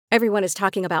Everyone is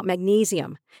talking about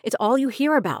magnesium. It's all you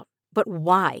hear about. But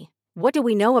why? What do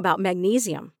we know about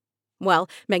magnesium? Well,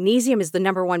 magnesium is the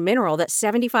number one mineral that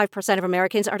 75% of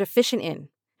Americans are deficient in.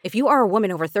 If you are a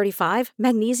woman over 35,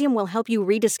 magnesium will help you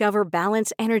rediscover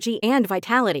balance, energy, and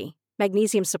vitality.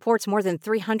 Magnesium supports more than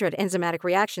 300 enzymatic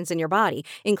reactions in your body,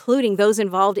 including those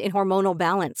involved in hormonal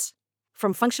balance.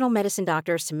 From functional medicine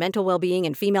doctors to mental well-being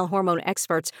and female hormone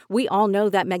experts, we all know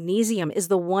that magnesium is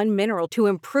the one mineral to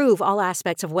improve all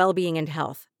aspects of well-being and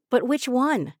health. But which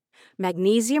one?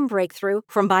 Magnesium Breakthrough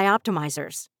from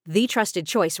Bioptimizers, the trusted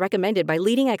choice recommended by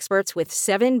leading experts with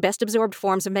 7 best-absorbed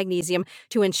forms of magnesium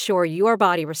to ensure your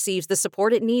body receives the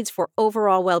support it needs for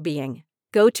overall well-being.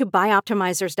 Go to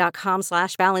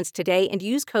bioptimizers.com/balance today and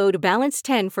use code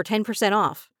BALANCE10 for 10%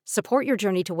 off. Support your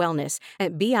journey to wellness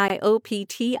at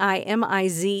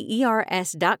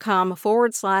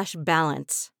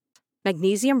bioptimizers.com/balance.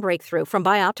 Magnesium Breakthrough from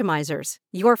Bioptimizers,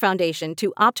 your foundation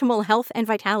to optimal health and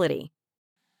vitality.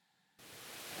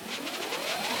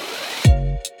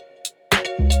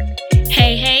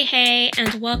 Hey,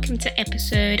 and welcome to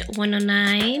episode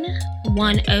 109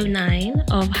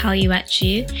 of How You At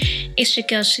Chuu. It's your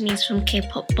girl Shanice from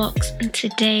K-Pop Box, and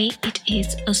today it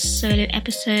is a solo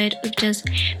episode with just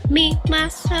me,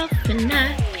 myself, and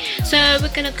I. So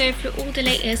we're gonna go through all the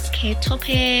latest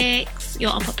K-topics,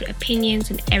 your unpopular opinions,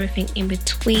 and everything in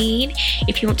between.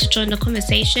 If you want to join the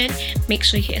conversation, make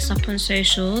sure you hit us up on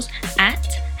socials at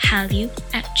How You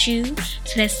At Chuu.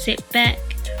 So let's sit back,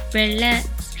 relax,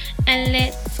 and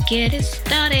let's get it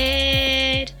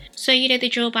started. So you know the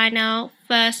drill by now.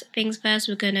 First things first,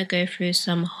 we're going to go through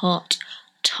some hot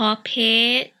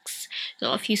topics.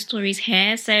 Got a few stories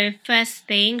here. So first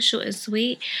thing, short and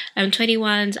sweet.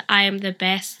 21's I Am The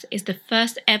Best is the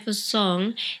first ever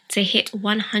song to hit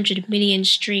 100 million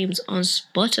streams on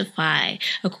Spotify,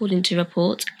 according to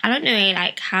reports. I don't know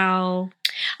how...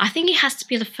 I think it has to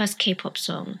be the first K-pop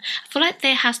song. I feel like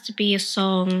there has to be a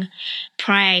song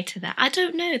prior to that. I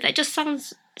don't know. That just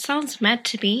sounds mad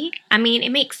to me. I mean,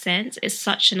 it makes sense. It's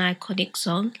such an iconic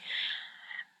song.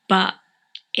 But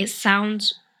it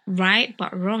sounds right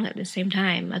but wrong at the same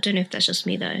time. I don't know if that's just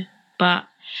me though. But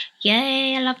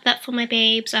yay, I love that for my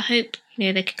babes. I hope,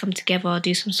 they could come together,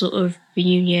 do some sort of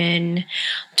reunion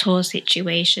tour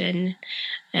situation.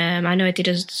 I know I did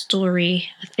a story,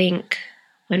 I think,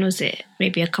 when was it?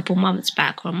 Maybe a couple months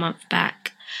back or a month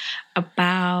back,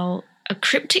 about a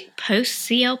cryptic post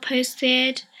CL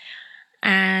posted,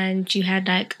 and you had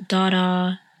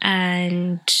Dada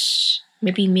and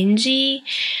maybe Minji.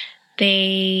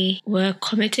 They were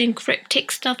commenting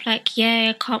cryptic stuff yeah,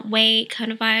 I can't wait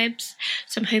kind of vibes.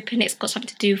 So I'm hoping it's got something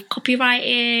to do with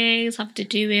copywriting, something to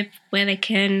do with where they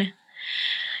can,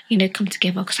 come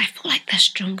together, because I feel like they're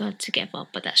stronger together,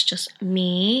 but that's just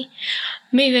me.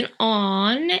 Moving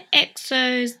on,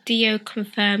 EXO's Dio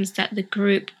confirms that the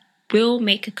group will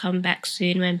make a comeback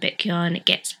soon when Baekhyun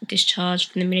gets discharged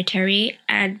from the military,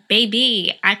 and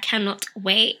baby, I cannot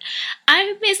wait.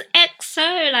 I miss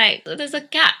EXO. There's a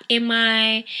gap in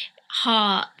my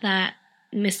heart that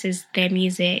misses their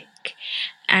music,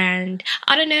 and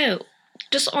I don't know,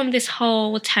 just on this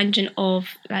whole tangent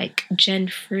of Gen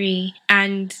 3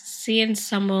 and seeing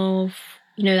some of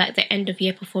the end of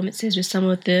year performances with some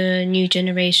of the new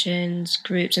generations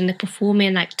groups, and they're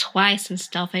performing twice and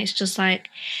stuff, and it's just when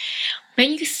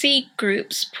you see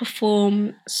groups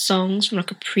perform songs from a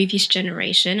previous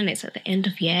generation and it's at the end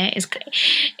of year, it's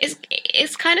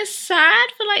kind of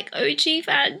sad for OG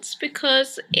fans,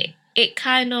 because it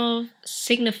kind of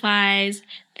signifies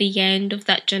the end of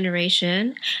that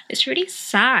generation. It's really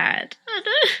sad.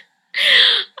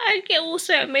 I get all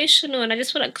so emotional, and I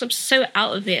just feel because I'm so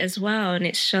out of it as well, and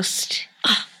it's just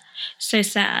so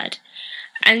sad.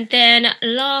 And then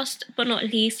last but not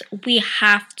least, we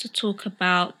have to talk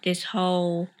about this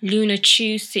whole Luna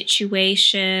Chuu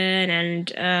situation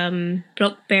and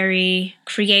Blockberry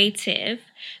Creative.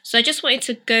 So I just wanted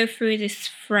to go through this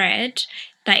thread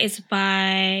that is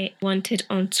by Wanted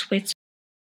on Twitter.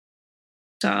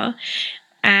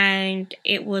 And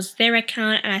it was their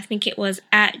account, and I think it was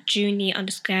at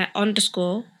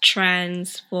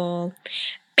Junie_trans, for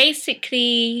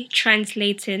basically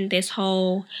translating this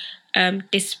whole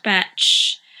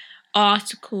Dispatch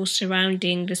article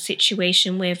surrounding the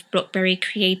situation with Blockberry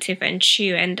Creative and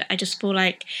Chuu, and I just feel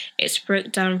like it's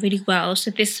broke down really well.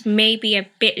 So this may be a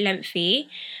bit lengthy,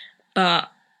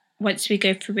 but once we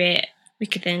go through it, we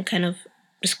could then kind of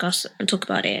discuss and talk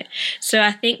about it. So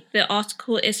I think the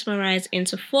article is summarized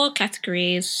into 4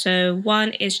 categories. So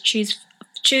 1 is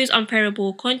Chuu's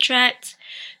unfavorable contract.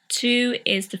 2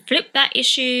 is the flip that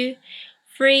issue.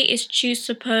 3 is Chuu's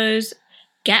supposed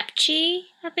Gapchi,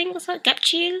 I think was that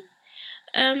Gapchi.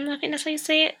 I think that's how you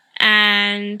say it.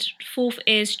 And fourth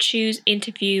is Chuu's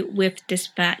interview with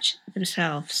Dispatch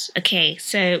themselves. Okay,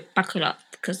 so buckle up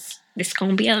because this is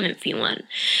going to be a lengthy one.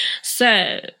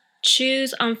 So,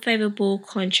 Chuu's unfavorable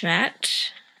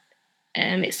contract.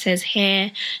 It says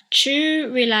here,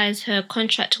 Chuu realized her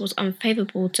contract was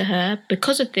unfavorable to her.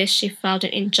 Because of this, she filed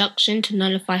an injunction to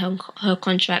nullify her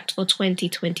contract for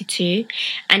 2022.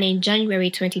 And in January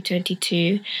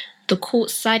 2022, the court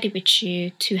sided with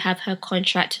Chuu to have her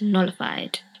contract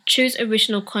nullified. Chuu's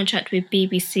original contract with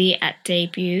BBC at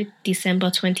debut, December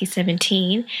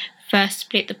 2017, first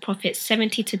split the profits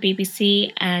 70 to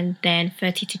BBC and then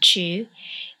 30 to Chuu,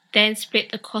 then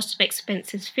split the cost of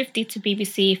expenses 50 to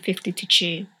BBC, 50 to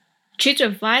Chuu. Chuu's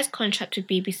revised contract with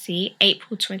BBC,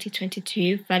 April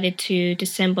 2022, valid to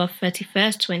December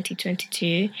 31st,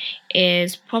 2022,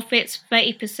 is profits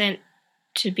 30%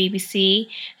 to BBC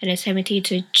and then 70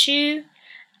 to Chuu,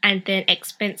 and then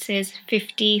expenses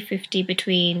 50-50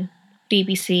 between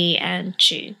BBC and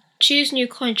Chuu. Chuu's new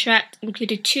contract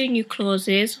included two new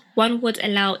clauses. One would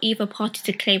allow either party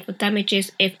to claim for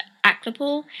damages if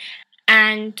applicable,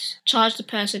 and charge the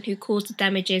person who caused the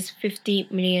damages 50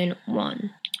 million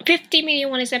won. 50 million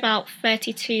won is about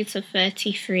 32 to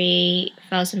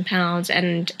 33,000 pounds,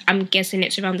 and I'm guessing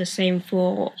it's around the same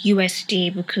for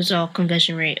USD because our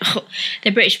conversion rate.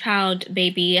 The British pound,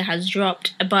 baby, has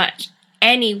dropped. But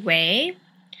anyway,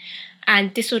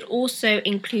 and this would also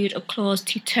include a clause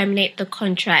to terminate the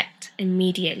contract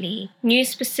immediately. New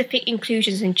specific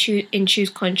inclusions in Chuu's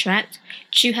contract.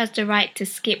 Chuu has the right to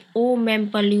skip all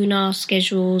member lunar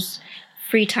schedules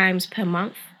 3 times per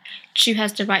month. Chuu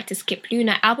has the right to skip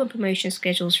lunar album promotion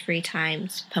schedules 3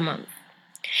 times per month.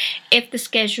 If the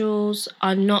schedules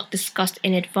are not discussed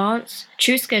in advance,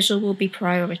 Chuu's schedule will be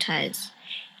prioritized.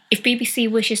 If BBC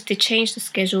wishes to change the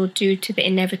schedule due to the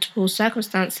inevitable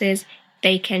circumstances,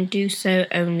 they can do so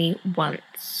only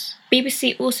once.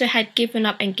 BBC also had given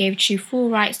up and gave Chuu full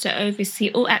rights to oversee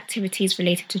all activities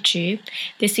related to Chuu.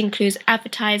 This includes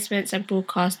advertisements and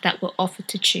broadcasts that were offered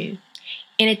to Chuu.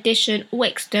 In addition, all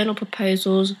external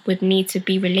proposals would need to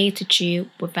be relayed to Chuu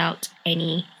without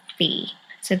any fee.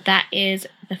 So that is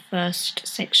the first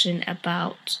section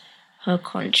about her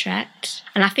contract.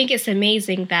 And I think it's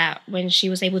amazing that when she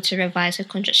was able to revise her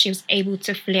contract, she was able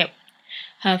to flip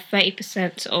her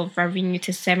 30% of revenue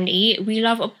to 70. We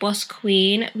love a boss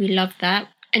queen. We love that.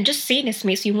 And just seeing this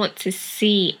makes me want to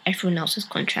see everyone else's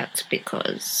contract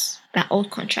because that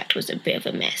old contract was a bit of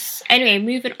a mess. Anyway,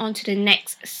 moving on to the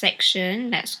next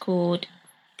section that's called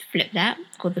the Flip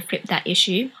That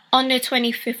issue. On the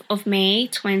 25th of May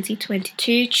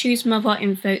 2022, Chuu's mother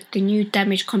invoked the new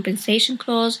damage compensation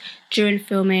clause during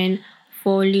filming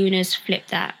for Luna's Flip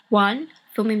That. 1.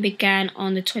 Filming began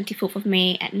on the 24th of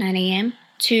May at 9 a.m.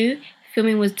 2.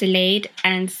 Filming was delayed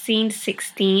and scene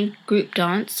 16, group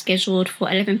dance, scheduled for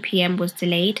 11 p.m. was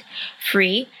delayed.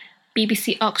 3.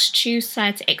 BBC asked Chuu's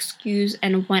side to excuse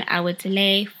a 1 hour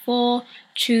delay. 4.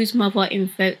 Chuu's mother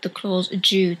invoked the clause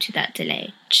due to that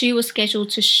delay. Chuu was scheduled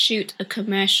to shoot a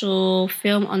commercial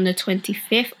film on the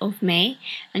 25th of May,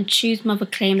 and Chuu's mother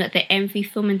claimed that the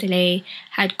MV filming delay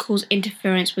had caused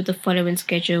interference with the following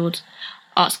scheduled,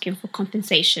 asking for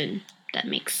compensation. That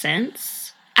makes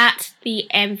sense. At the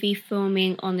MV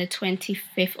filming on the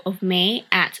 25th of May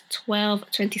at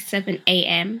 12:27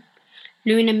 a.m.,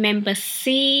 Luna member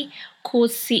C called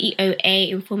CEO A,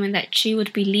 informing that Chuu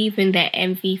would be leaving their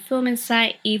MV filming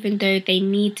site even though they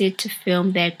needed to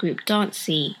film their group dance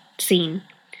scene.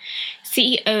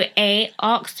 CEO A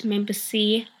asked member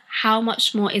C how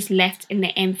much more is left in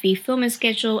the MV filming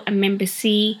schedule, and member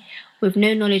C, with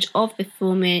no knowledge of the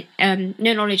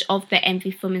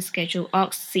MV filming schedule,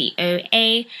 asked CEO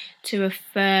A to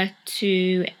refer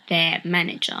to their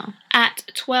manager. At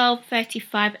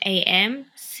 12:35 a.m.,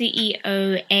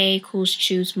 CEO A calls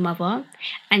Chuu's mother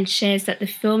and shares that the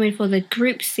filming for the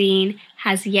group scene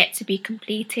has yet to be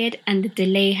completed and the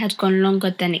delay has gone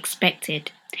longer than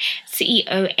expected.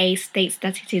 CEO A states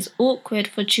that it is awkward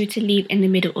for Chuu to leave in the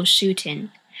middle of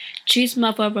shooting. Chuu's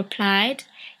mother replied,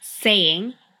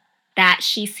 saying that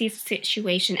she sees the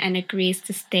situation and agrees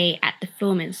to stay at the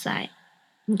filming site.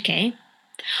 Okay.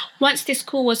 Once this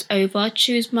call was over,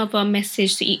 Chuu's mother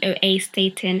messaged CEO A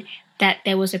stating that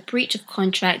there was a breach of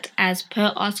contract as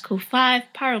per Article 5,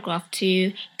 Paragraph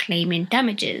 2, claiming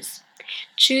damages.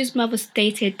 Chuu's mother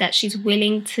stated that she's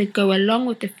willing to go along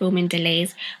with the filming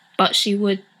delays, but she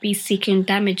would be seeking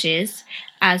damages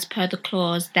as per the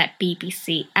clause that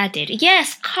BBC added.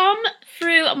 Yes, come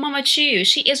through Mama Chuu.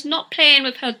 She is not playing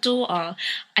with her daughter,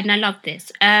 and I love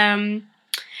this.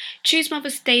 Chuu's mother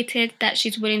stated that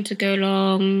she's willing to go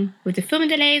along with the filming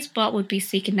delays, but would be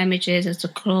seeking damages as a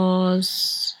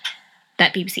clause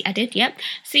that BBC added. Yep.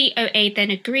 COA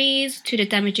then agrees to the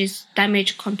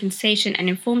damage compensation and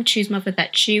informed Chuu's mother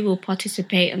that Chuu will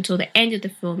participate until the end of the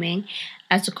filming,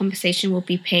 as the compensation will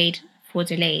be paid for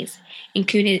delays,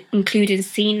 including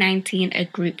scene 19, a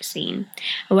group scene.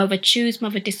 However, Chuu's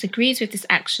mother disagrees with this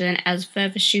action, as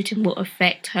further shooting will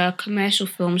affect her commercial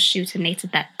film shooting later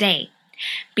that day.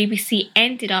 BBC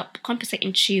ended up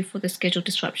compensating Chuu for the schedule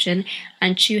disruption,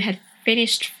 and Chuu had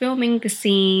finished filming the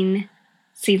scene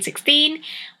 16,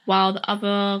 while the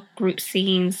other group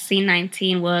scene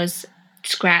 19, was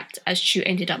scrapped, as Chuu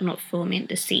ended up not filming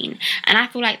the scene. And I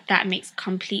feel like that makes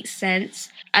complete sense.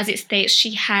 As it states,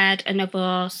 she had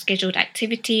another scheduled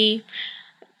activity,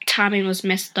 timing was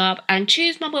messed up, and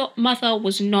Chuu's mother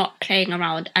was not playing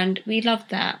around, and we love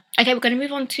that. Okay, we're going to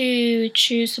move on to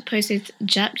Chuu's supposed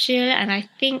japjil, and I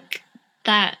think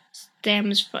that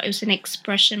stems from, it was an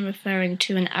expression referring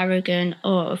to an arrogant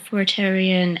or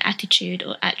authoritarian attitude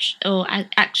or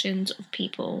actions of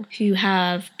people who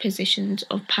have positions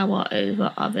of power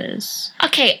over others.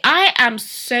 Okay, I am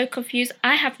so confused.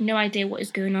 I have no idea what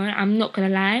is going on. I'm not gonna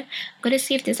lie. I'm gonna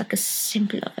see if there's like a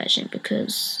simpler version,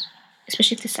 because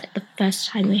especially if this is like the first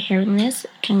time we're hearing this,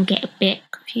 it can get a bit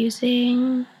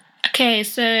confusing. Okay,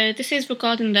 so this is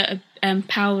regarding the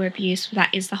power abuse.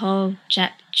 That is the whole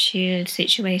japjil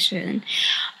situation.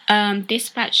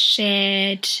 Dispatch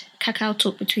shared Kakao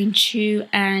talk between Chuu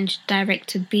and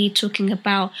Director B, talking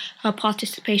about her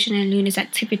participation in Luna's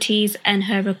activities and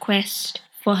her request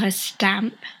for her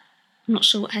stamp. I'm not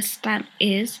sure what her stamp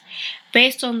is.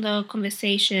 Based on the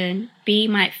conversation, B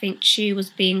might think Chuu was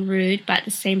being rude, but at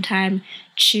the same time,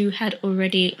 Chuu had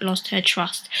already lost her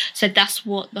trust. So that's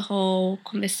what the whole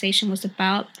conversation was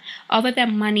about. Other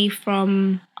than money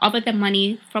from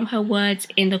her words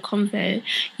in the convo,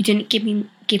 you didn't give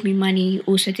me money, you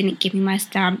also didn't give me my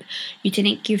stamp, you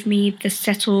didn't give me the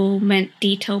settlement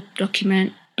detail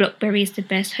document. BlackBerry is the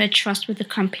best. Her trust with the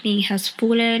company has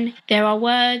fallen. There are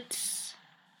words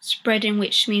spreading,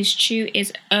 which means Chuu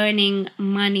is earning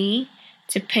money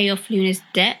to pay off Luna's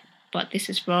debt, but this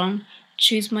is wrong.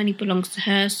 Chuu's money belongs to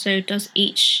her, so does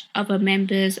each other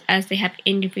members, as they have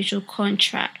individual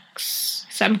contracts.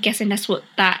 So I'm guessing that's what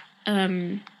that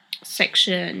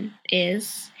section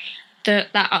is.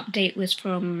 That update was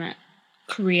from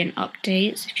Korean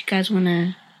Updates. If you guys want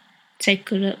to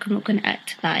take a look, I'm not going to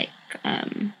act like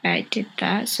I did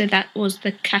that. So that was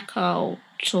the Kakao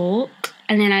talk.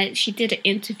 And then she did an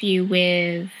interview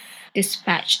with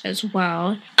Dispatch as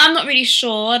well. I'm not really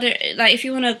sure. Like, if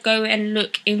you want to go and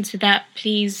look into that,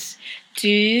 please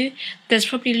do. There's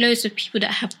probably loads of people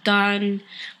that have done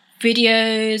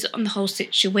videos on the whole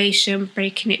situation,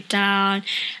 breaking it down,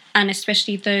 and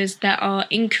especially those that are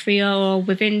in Korea or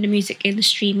within the music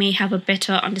industry may have a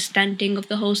better understanding of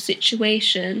the whole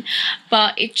situation.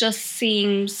 But it just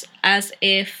seems as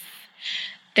if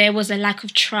there was a lack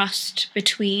of trust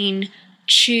between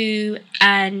Chuu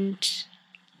and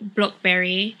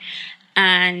BlackBerry,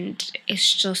 and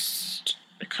it's just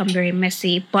become very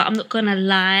messy. But I'm not gonna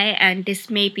lie, and this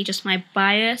may be just my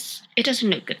bias, it doesn't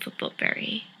look good for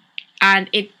BlackBerry. And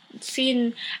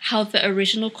seeing how the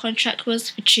original contract was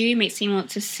for Chuu makes me want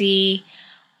to see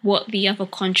what the other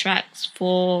contracts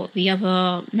for the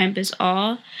other members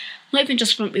are. Not even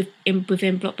just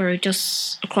within BlackBerry,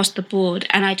 just across the board.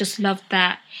 And I just love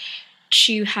that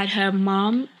Chuu had her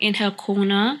mum in her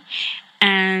corner.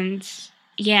 And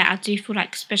yeah, I do feel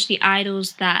like especially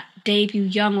idols that debut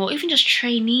young or even just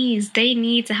trainees, they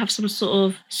need to have some sort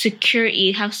of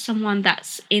security, have someone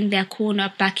that's in their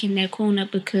corner, back in their corner,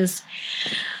 because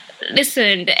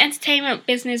listen, the entertainment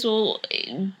business will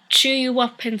chew you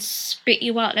up and spit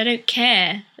you out. They don't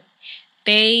care.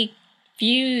 They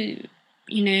view,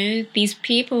 these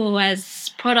people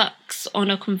as products on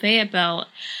a conveyor belt,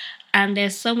 and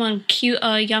there's someone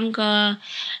cuter, younger,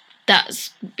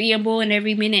 that's being born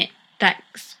every minute,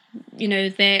 that's,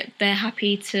 they're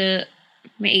happy to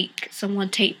make someone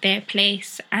take their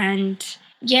place. And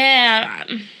yeah,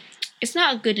 it's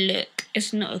not a good look.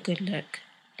 It's not a good look.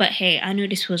 But hey, I know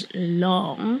this was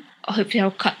long. Hopefully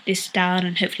I'll cut this down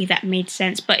and hopefully that made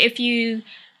sense. But if you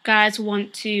guys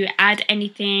want to add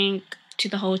anything to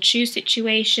the whole Chuu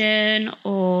situation,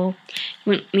 or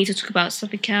you want me to talk about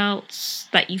something else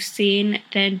that you've seen,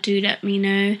 then do let me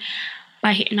know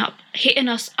by hitting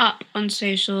us up on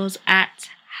socials at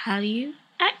Hallyu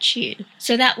at Chuu.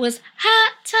 So that was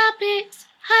hot topics.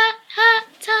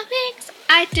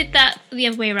 I did that the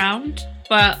other way around,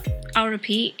 but I'll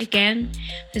repeat again.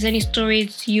 If there's any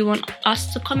stories you want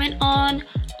us to comment on,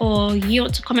 or you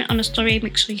want to comment on a story,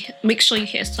 make sure you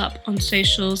hit us up on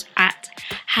socials at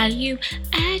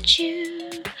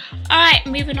HowYouAtChuu. Alright,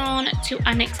 moving on to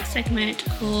our next segment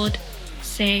called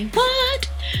Say What?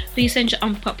 We send your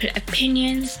unpopular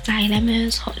opinions,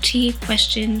 dilemmas, hot tea,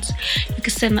 questions. You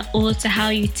can send that all to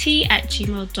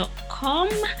howyout@gmail.com.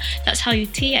 That's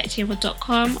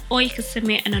howyout@gmail.com. Or you can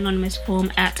submit an anonymous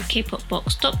form at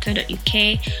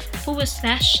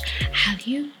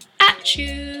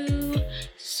kpopbox.co.uk/howyoutAtChuu.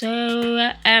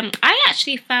 So I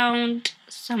actually found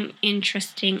some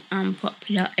interesting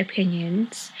unpopular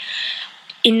opinions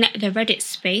in the Reddit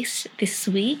space this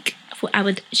week. I thought I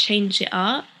would change it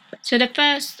up. So the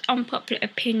first unpopular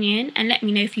opinion, and let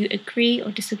me know if you agree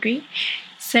or disagree,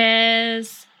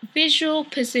 says visual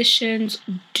positions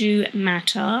do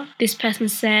matter. This person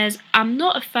says, I'm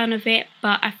not a fan of it,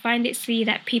 but I find it silly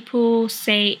that people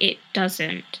say it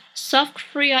doesn't. South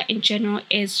Korea in general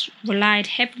is relied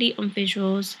heavily on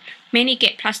visuals. Many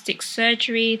get plastic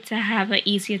surgery to have an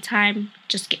easier time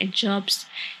just getting jobs.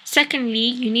 Secondly,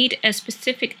 you need a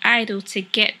specific idol to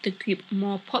get the group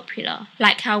more popular,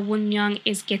 like how Wonyoung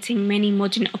is getting many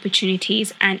modern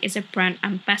opportunities and is a brand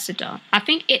ambassador. I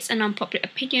think it's an unpopular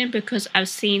opinion because I've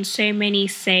seen so many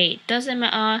say it doesn't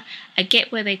matter. I get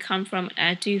where they come from, and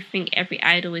I do think every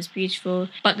idol is beautiful,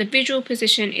 but the visual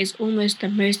position is almost the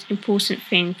most important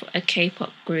thing for a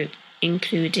K-pop group,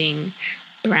 including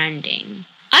branding.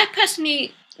 I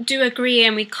personally do agree,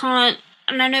 and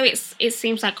I know it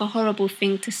seems like a horrible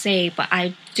thing to say, but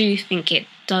I do think it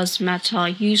does matter.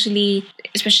 Usually,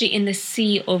 especially in the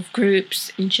sea of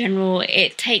groups in general,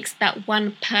 it takes that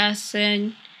one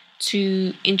person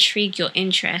to intrigue your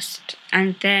interest,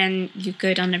 and then you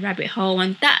go down the rabbit hole,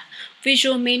 and that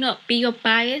visual may not be your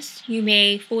bias. You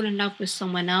may fall in love with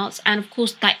someone else, and of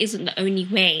course that isn't the only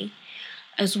way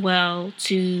as well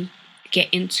to get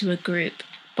into a group.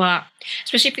 But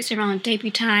especially if it's around debut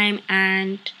time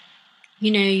and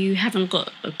you haven't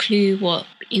got a clue what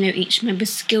each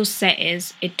member's skill set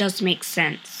is, it does make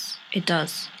sense. It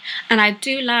does. And I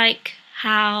do like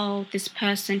how this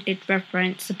person did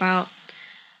reference about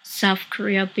South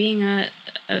Korea being a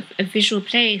visual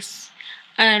place.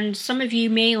 And some of you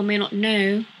may or may not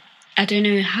know, I don't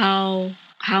know how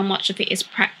much of it is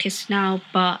practiced now,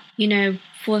 but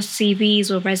for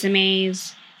CVs or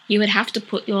resumes, you would have to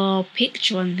put your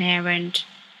picture on there, and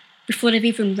before they've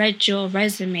even read your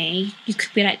resume, you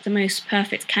could be like the most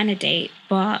perfect candidate,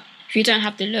 but if you don't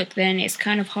have the look, then it's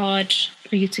kind of hard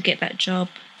for you to get that job.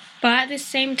 But at the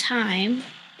same time,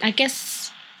 I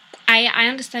guess I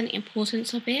understand the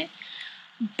importance of it,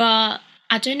 but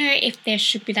I don't know if there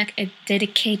should be like a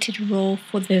dedicated role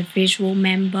for the visual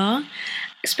member,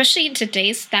 especially in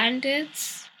today's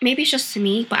standards. Maybe it's just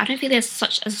me, but I don't think there's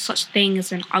such thing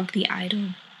as an ugly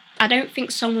idol. I don't think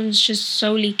someone should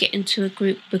solely get into a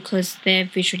group because they're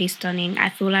visually stunning. I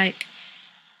feel like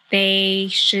they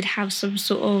should have some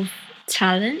sort of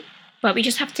talent, but we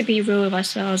just have to be real with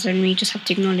ourselves, and we just have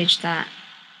to acknowledge that,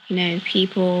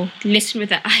 people listen with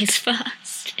their eyes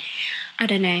first. I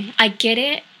don't know. I get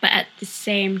it, but at the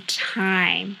same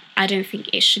time, I don't think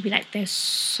it should be like their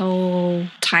sole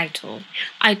title.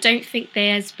 I don't think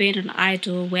there's been an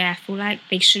idol where I feel like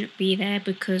they shouldn't be there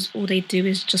because all they do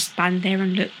is just stand there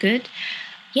and look good.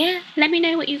 Yeah, let me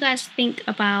know what you guys think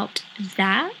about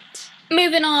that.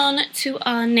 Moving on to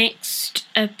our next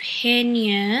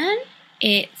opinion.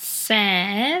 It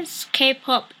says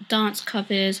K-pop dance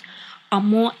covers are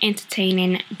more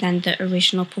entertaining than the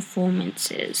original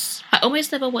performances. I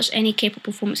almost never watch any K-pop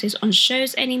performances on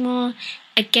shows anymore.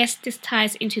 I guess this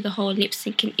ties into the whole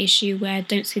lip-syncing issue where I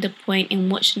don't see the point in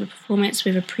watching the performance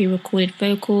with a pre-recorded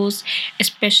vocals,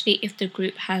 especially if the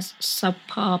group has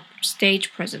subpar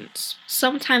stage presence.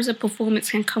 Sometimes a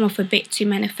performance can come off a bit too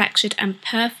manufactured and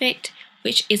perfect,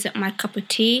 which isn't my cup of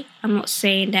tea. I'm not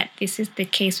saying that this is the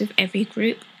case with every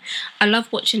group. I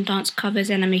love watching dance covers,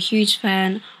 and I'm a huge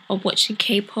fan of watching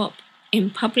K-pop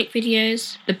in public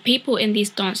videos. The people in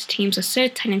these dance teams are so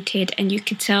talented, and you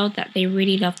can tell that they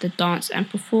really love to dance and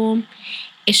perform.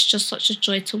 It's just such a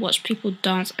joy to watch people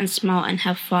dance and smile and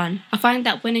have fun. I find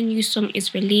that when a new song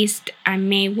is released, I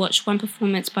may watch one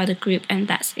performance by the group and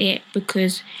that's it,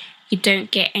 because you don't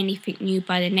get anything new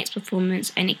by the next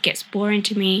performance and it gets boring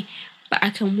to me, but I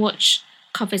can watch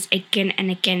covers again and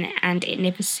again and it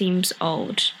never seems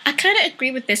old. I kind of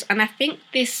agree with this, and I think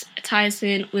this ties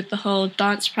in with the whole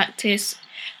dance practice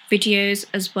videos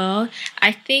as well.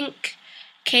 I think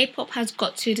K-pop has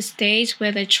got to the stage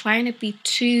where they're trying to be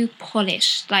too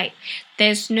polished. Like,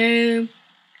 there's no,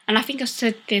 and I think I've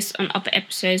said this on other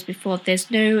episodes before,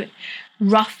 there's no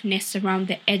roughness around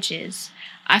the edges.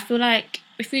 I feel like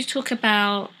if we talk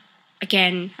about,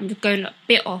 again, I'm going a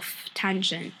bit off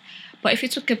tangent, but if you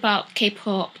talk about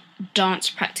K-pop dance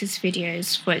practice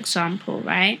videos, for example,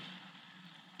 right?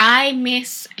 I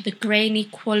miss the grainy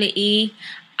quality.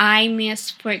 I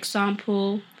miss, for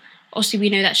example, obviously we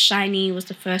know that Shiny was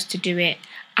the first to do it.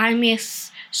 I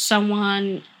miss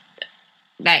someone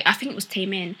like, I think it was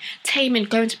Taemin. Taemin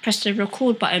going to press the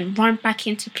record button, run back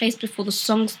into place before the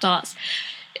song starts.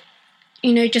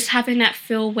 You know, just having that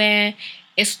feel where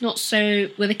it's not so,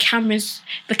 where the camera's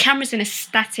in a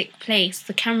static place.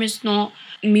 The camera's not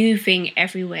moving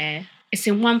everywhere. It's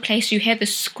in one place. You hear the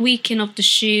squeaking of the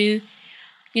shoe.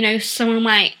 You know,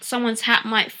 someone's hat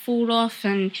might fall off,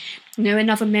 and you know,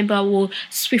 another member will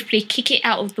swiftly kick it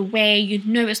out of the way. You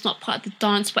know it's not part of the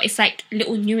dance, but it's like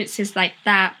little nuances like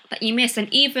that you miss.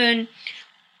 And even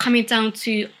coming down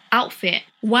to outfit,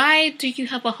 why do you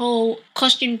have a whole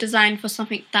costume design for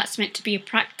something that's meant to be a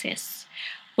practice?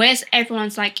 Whereas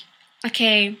everyone's like,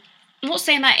 okay, I'm not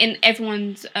saying that in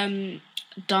everyone's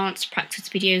dance practice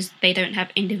videos they don't have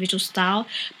individual style,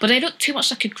 but they look too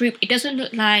much like a group. It doesn't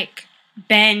look like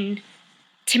Ben,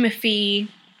 Timothy,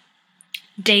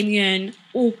 Damien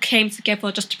all came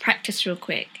together just to practice real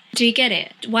quick. Do you get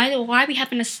it? Why are we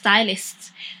having a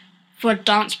stylist for a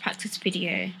dance practice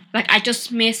video? Like, I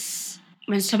just miss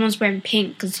when someone's wearing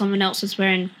pink and someone else is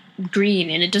wearing green,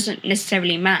 and it doesn't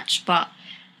necessarily match, but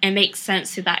it makes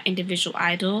sense to that individual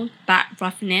idol, that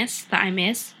roughness that I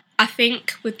miss. I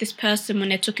think with this person, when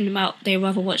they're talking about they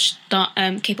rather watch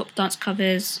K-pop dance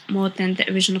covers more than the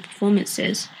original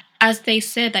performances, as they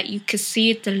said, that you could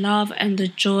see the love and the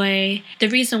joy. The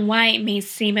reason why it may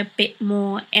seem a bit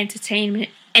more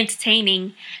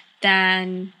entertaining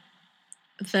than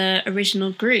the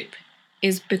original group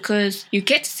is because you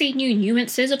get to see new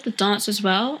nuances of the dance as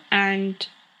well. And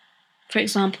for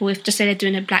example, if just say they're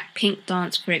doing a Blackpink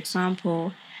dance, for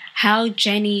example, how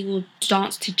Jennie will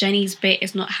dance to Jennie's bit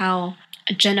is not how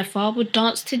Jennifer would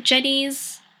dance to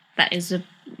Jennie's. That is a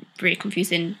very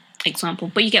confusing example,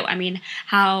 but you get what I mean.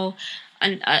 How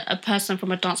a person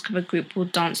from a dance cover group will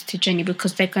dance to Jennie,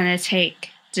 because they're going to take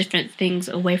different things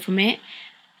away from it.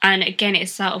 And again,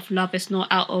 it's out of love, it's not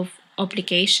out of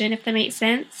obligation, if that makes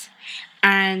sense.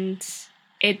 And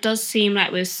it does seem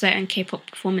like with certain K-pop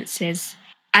performances,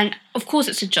 and of course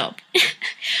it's a job.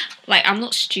 Like, I'm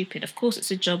not stupid, of course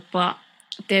it's a job, but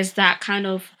there's that kind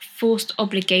of forced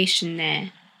obligation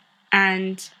there.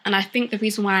 And I think the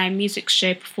reason why music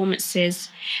show performances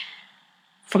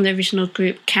from the original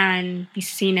group can be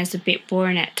seen as a bit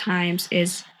boring at times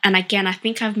is, and again, I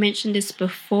think I've mentioned this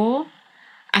before,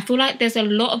 I feel like there's a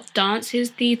lot of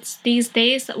dances these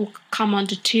days that will come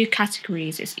under two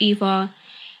categories. It's either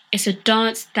it's a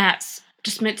dance that's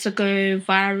just meant to go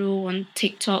viral on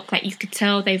TikTok, like you could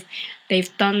tell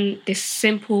they've done this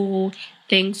simple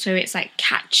thing so it's like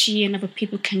catchy and other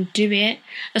people can do it.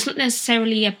 That's not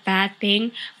necessarily a bad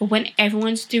thing, but when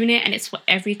everyone's doing it and it's for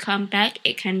every comeback,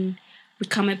 it can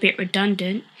become a bit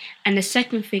redundant. And the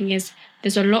second thing is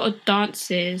there's a lot of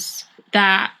dances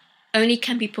that only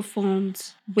can be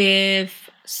performed with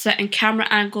certain camera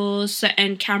angles,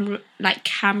 certain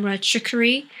camera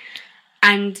trickery.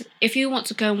 And if you want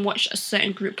to go and watch a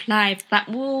certain group live, that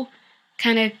will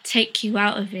kind of take you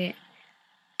out of it.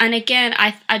 And again,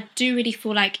 I do really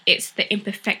feel like it's the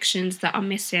imperfections that are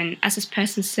missing. As this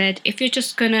person said, if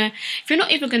you're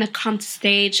not even gonna come to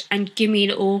stage and give me a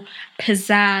little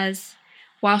pizzazz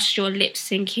whilst you're lip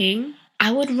syncing,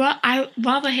 I'd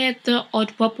rather hear the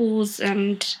odd wobbles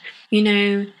and, you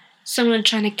know, someone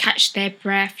trying to catch their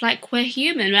breath. Like, we're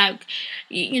human. Like,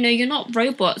 you know, you're not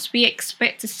robots. We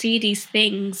expect to see these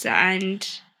things, and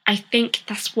I think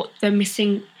that's what they're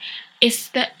missing. It's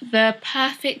the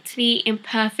perfectly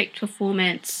imperfect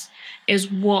performance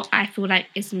is what I feel like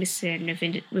is missing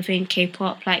within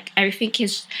K-pop. Like, everything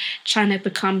is trying to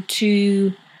become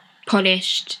too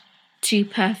polished, too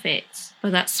perfect.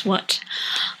 But that's what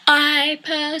I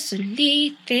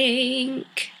personally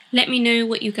think. Let me know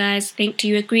what you guys think. Do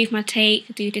you agree with my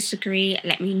take? Do you disagree?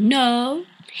 Let me know.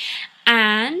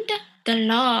 And the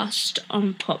last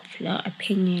unpopular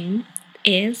opinion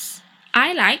is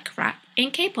I like rap in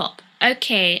K-pop.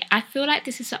 Okay, I feel like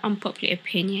this is an unpopular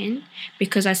opinion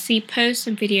because I see posts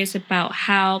and videos about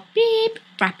how beep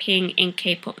rapping in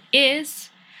K-pop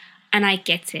is, and I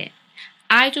get it.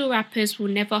 Idol rappers will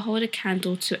never hold a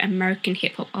candle to American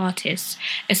hip-hop artists,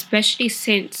 especially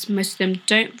since most of them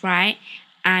don't write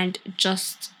and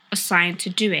just assigned to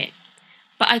do it.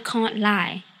 But I can't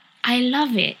lie, I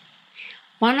love it.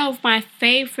 One of my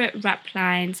favourite rap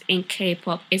lines in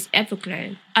K-pop is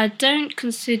Everglow. I don't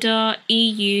consider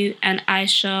EU and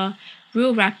Aisha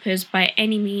real rappers by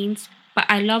any means, but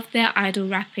I love their idol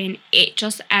rapping. It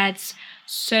just adds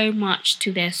so much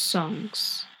to their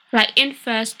songs. Like in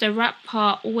First, the rap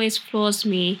part always floors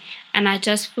me, and I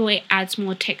just feel it adds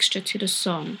more texture to the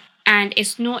song. And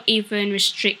it's not even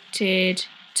restricted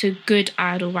to good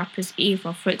idol rappers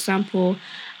either. For example,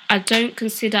 I don't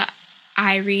consider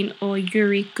Irene or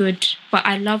Yuri good, but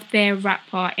I love their rap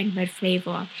part in Red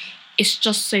Flavor. It's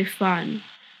just so fun.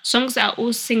 Songs that are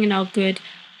all singing are good,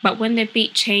 but when the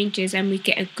beat changes and we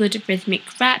get a good rhythmic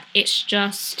rap, it's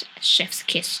just chef's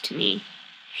kiss to me.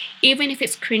 Even if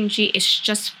it's cringy, it's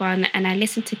just fun, and I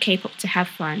listen to K-pop to have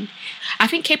fun. I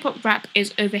think K-pop rap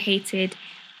is overhated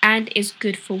and is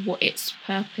good for what its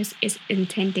purpose is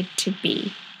intended to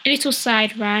be. A little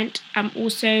side rant, I'm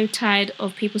also tired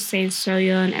of people saying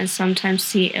Soyeon and sometimes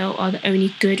CL are the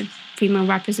only good female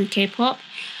rappers in K-pop.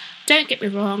 Don't get me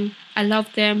wrong, I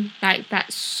love them, like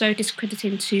that's so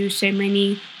discrediting to so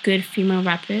many good female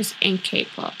rappers in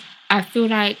K-pop. I feel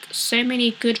like so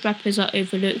many good rappers are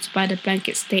overlooked by the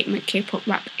blanket statement K-pop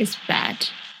rap is bad.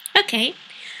 Okay,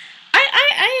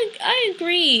 I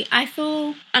agree. I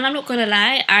feel, and I'm not gonna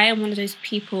lie, I am one of those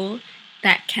people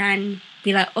that can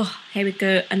be like, oh, here we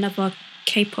go, another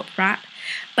K-pop rap.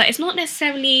 But it's not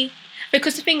necessarily,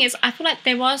 because the thing is, I feel like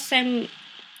there are some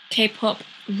K-pop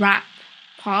rap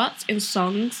parts in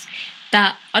songs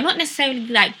that are not necessarily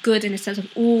like good in the sense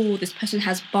of, oh, this person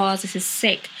has bars, this is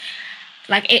sick.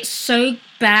 Like it's so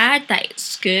bad that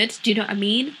it's good. Do you know what I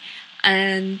mean?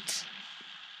 And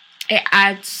it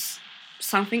adds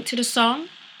something to the song.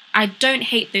 I don't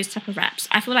hate those type of raps.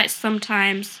 I feel like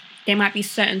sometimes there might be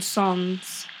certain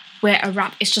songs where a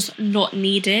rap is just not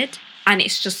needed and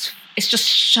it's just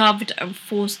shoved and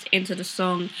forced into the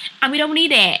song and we don't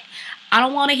need it. I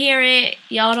don't want to hear it.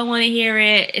 Y'all don't want to hear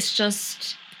it. It's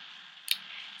just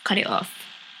cut it off.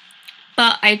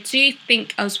 But I do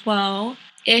think as well,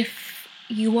 if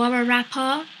you are a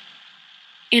rapper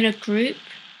in a group,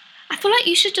 I feel like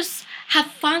you should just have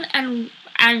fun and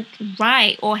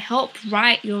write or help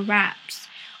write your raps.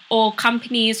 Or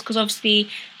companies, because obviously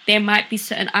there might be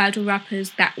certain idol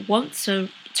rappers that want to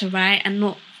write and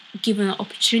not given an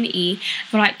opportunity.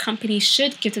 But like companies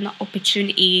should give them the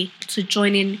opportunity to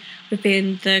join in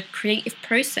within the creative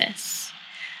process.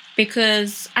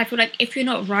 Because I feel like if you're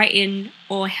not writing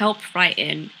or help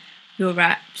writing your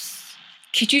raps,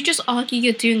 could you just argue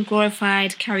you're doing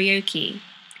glorified karaoke?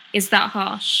 Is that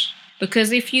harsh?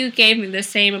 Because if you gave me the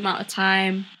same amount of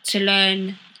time to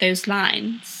learn those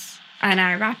lines and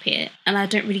I rap it and I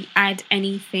don't really add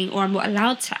anything or I'm not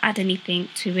allowed to add anything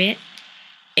to it,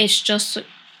 it's just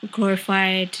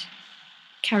glorified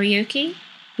karaoke.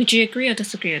 Would you agree or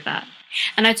disagree with that?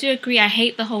 And I do agree, I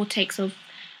hate the whole takes of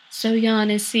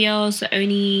Soyeon and CL's the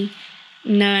only...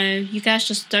 No, you guys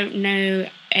just don't know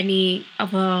any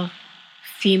other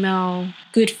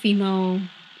good female,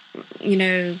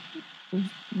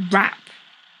 rap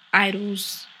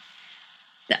idols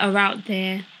that are out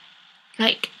there.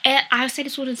 Like, I say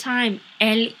this all the time,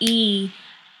 LE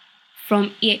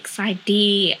from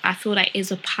EXID, I feel like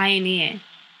is a pioneer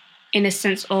in a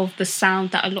sense of the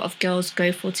sound that a lot of girls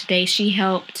go for today. She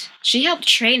helped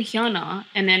train Hyuna,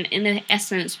 and then in the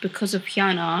essence, because of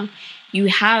Hyuna, you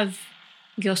have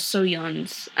your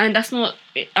Soyeons, and that's not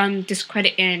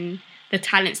discrediting the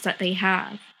talents that they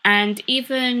have. And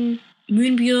even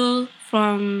Moonbyul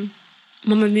from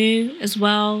Mamamoo as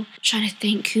well. I'm trying to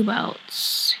think who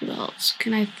else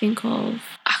can I think of?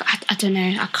 I don't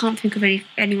know. I can't think of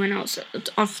anyone else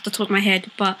off the top of my head.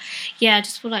 But yeah, I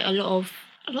just feel like a lot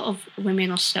of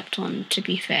women are slept on, to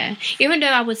be fair. Even though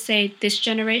I would say this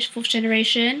generation, fourth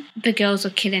generation, the girls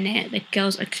are killing it. The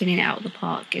girls are killing it out of the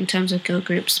park in terms of girl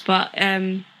groups. But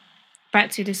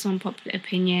back to this unpopular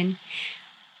opinion.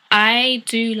 I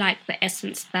do like the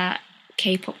essence that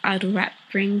K-pop idol rap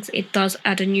brings. It does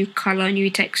add a new colour, new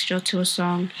texture to a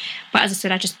song. But as I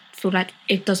said, I just feel like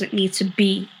it doesn't need to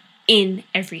be in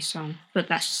every song. But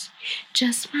that's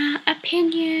just my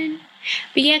opinion.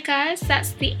 But yeah, guys,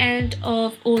 that's the end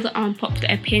of all the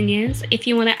unpopular opinions. If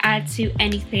you want to add to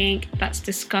anything that's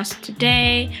discussed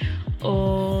today,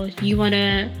 or you want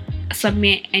to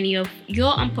submit any of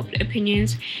your unpopular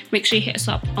opinions, make sure you hit us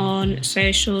up on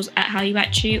socials at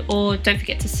HowYouAtChuu, or don't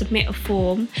forget to submit a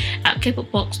form at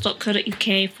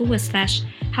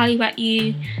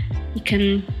kpopbox.co.uk/HowYouAtYou. You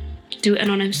can do it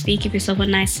anonymously, give yourself a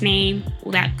nice name,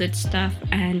 all that good stuff,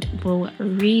 and we'll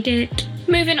read it.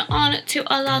 Moving on to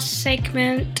our last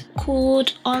segment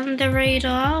called On the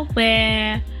Radar,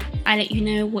 where I let you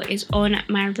know what is on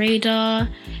my radar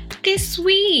this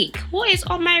week. What is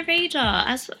on my radar?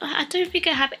 As I don't think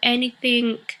I have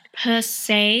anything per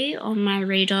se on my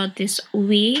radar this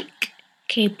week.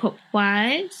 K-pop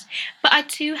wise. But I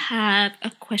do have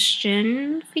a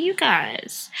question for you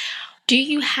guys. Do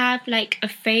you have like a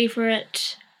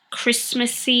favorite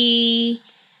Christmassy,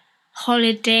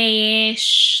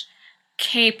 holiday-ish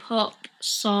K-pop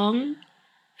song?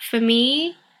 For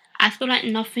me, I feel like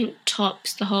nothing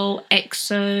tops the whole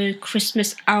EXO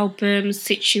Christmas album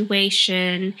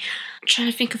situation. I'm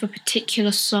trying to think of a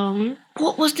particular song.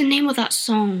 What was the name of that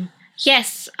song?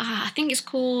 Yes, I think it's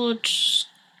called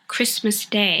Christmas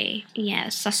Day.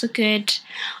 Yes, that's a good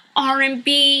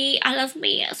R&B. I love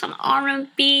me some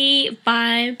R&B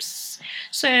vibes.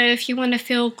 So if you want to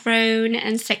feel grown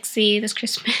and sexy this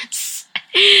Christmas,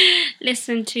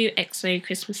 listen to EXO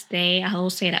Christmas Day. I will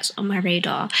say that's on my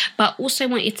radar. But also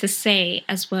wanted to say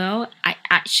as well, I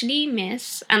actually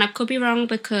miss, and I could be wrong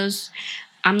because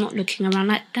I'm not looking around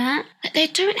like that, but they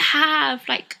don't have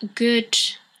like good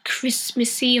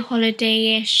Christmassy,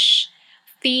 holiday-ish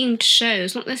themed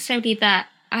shows. Not necessarily that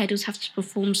idols have to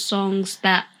perform songs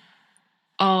that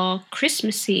are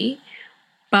Christmassy,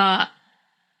 but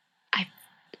I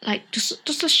like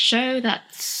just a show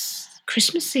that's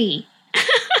Christmassy.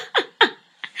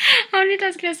 How many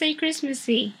times can I say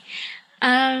Christmassy? Do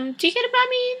you get what I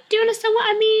mean? Do you understand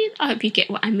what I mean? I hope you get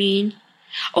what I mean.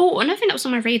 Oh, another thing that was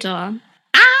on my radar.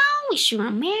 I wish you a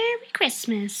Merry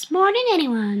Christmas more than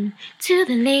anyone to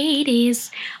the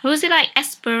ladies. Or was it like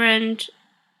Esper and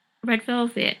Red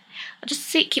Velvet? I just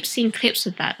keep seeing clips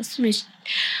of that. That's the most.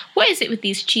 What is it with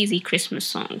these cheesy Christmas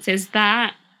songs? Is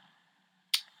that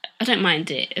I don't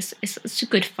mind it. It's a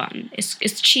good fun.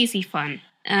 It's cheesy fun.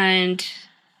 And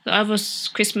the other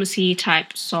Christmassy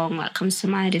type song that comes to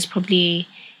mind is probably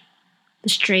the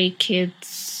Stray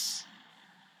Kids,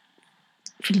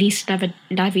 Feliz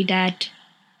Navidad,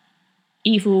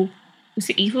 was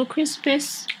it Evil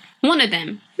Christmas? One of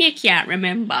them. I can't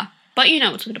remember. But you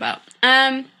know what I'm talking about.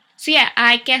 So yeah,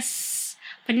 I guess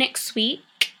for next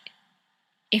week,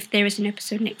 if there is an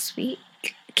episode next week,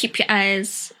 keep your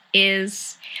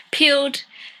ears peeled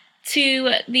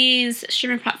to these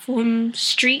streaming platform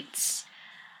streets.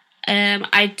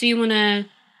 I do wanna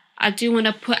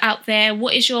put out there,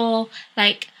 what is your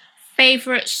like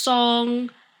favorite song,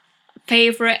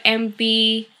 favorite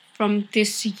MV from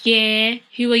this year?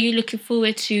 Who are you looking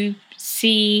forward to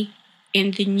see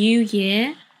in the new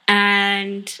year?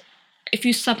 And if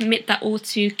you submit that all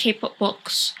to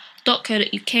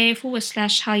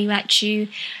kpopbox.co.uk/howyouatchu,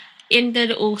 in the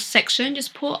little section,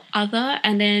 just put other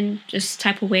and then just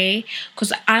type away,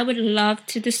 because I would love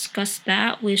to discuss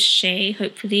that with Shay,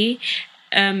 hopefully,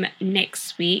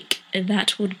 next week.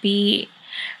 That would be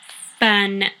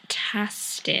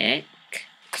fantastic.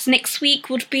 Because next week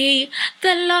would be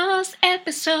the last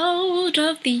episode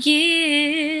of the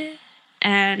year.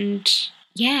 And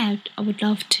yeah, I would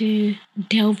love to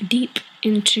delve deep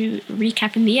into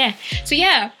recapping the year. So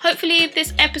yeah, hopefully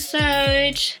this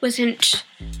episode wasn't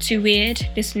too weird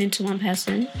listening to one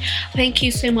person. Thank you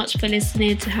so much for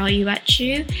listening to How You At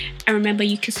You. And remember,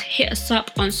 you can hit us up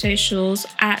on socials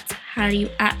at How You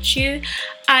At You.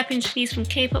 I've been Shanice from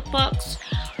K-Pop Box.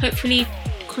 Hopefully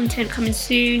content coming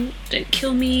soon. Don't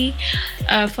kill me.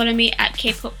 Follow me at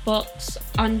kpopbox_.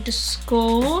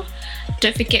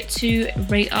 Don't forget to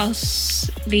rate us,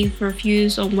 leave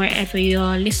reviews on wherever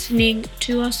you're listening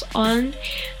to us on.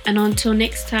 And until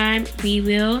next time, we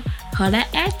will holla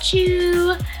at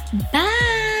you. Bye.